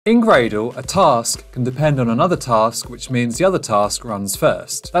In Gradle, a task can depend on another task, which means the other task runs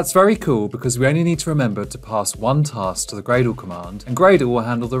first. That's very cool because we only need to remember to pass one task to the Gradle command, and Gradle will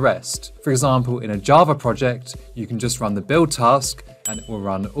handle the rest. For example, in a Java project, you can just run the build task and it will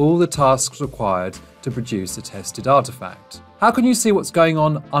run all the tasks required to produce a tested artifact. How can you see what's going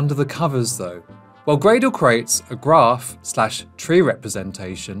on under the covers though? Well, Gradle creates a graph/tree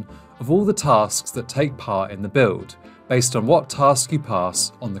representation of all the tasks that take part in the build, based on what task you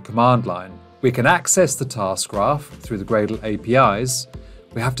pass on the command line. We can access the task graph through the Gradle APIs.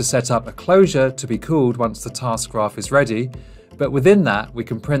 We have to set up a closure to be called once the task graph is ready, but within that we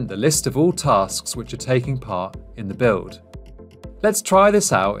can print the list of all tasks which are taking part in the build. Let's try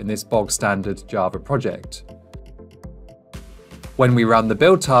this out in this bog standard Java project. When we run the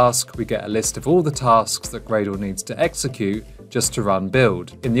build task, we get a list of all the tasks that Gradle needs to execute just to run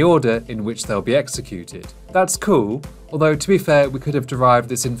build, in the order in which they'll be executed. That's cool, although to be fair, we could have derived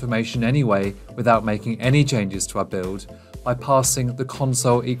this information anyway without making any changes to our build by passing the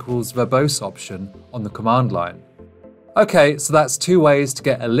console equals verbose option on the command line. Okay, so that's two ways to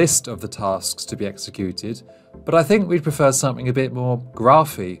get a list of the tasks to be executed, but I think we'd prefer something a bit more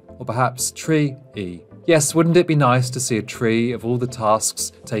graphy, or perhaps tree-y. Yes, wouldn't it be nice to see a tree of all the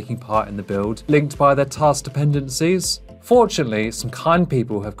tasks taking part in the build, linked by their task dependencies? Fortunately, some kind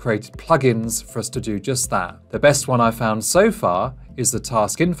people have created plugins for us to do just that. The best one I've found so far is the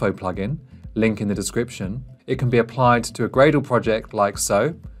Task Info plugin, link in the description. It can be applied to a Gradle project like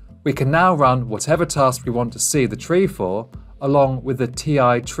so. We can now run whatever task we want to see the tree for, along with the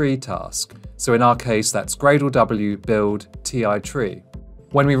TI tree task. So in our case, that's Gradle W build TI tree.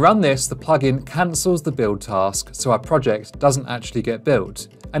 When we run this, the plugin cancels the build task so our project doesn't actually get built,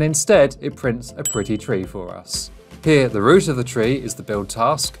 and instead it prints a pretty tree for us. Here, the root of the tree is the build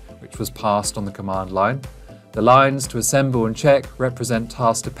task, which was passed on the command line. The lines to assemble and check represent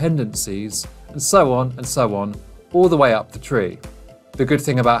task dependencies, and so on, all the way up the tree. The good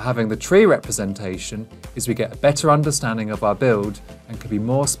thing about having the tree representation is we get a better understanding of our build and can be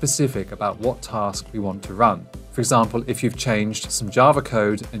more specific about what task we want to run. For example, if you've changed some Java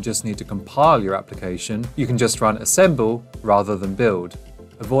code and just need to compile your application, you can just run assemble rather than build,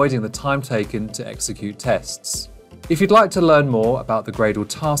 avoiding the time taken to execute tests. If you'd like to learn more about the Gradle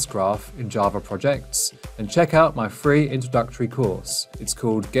task graph in Java projects, then check out my free introductory course. It's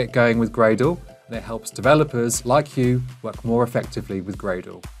called Get Going with Gradle, and it helps developers like you work more effectively with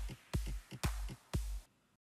Gradle.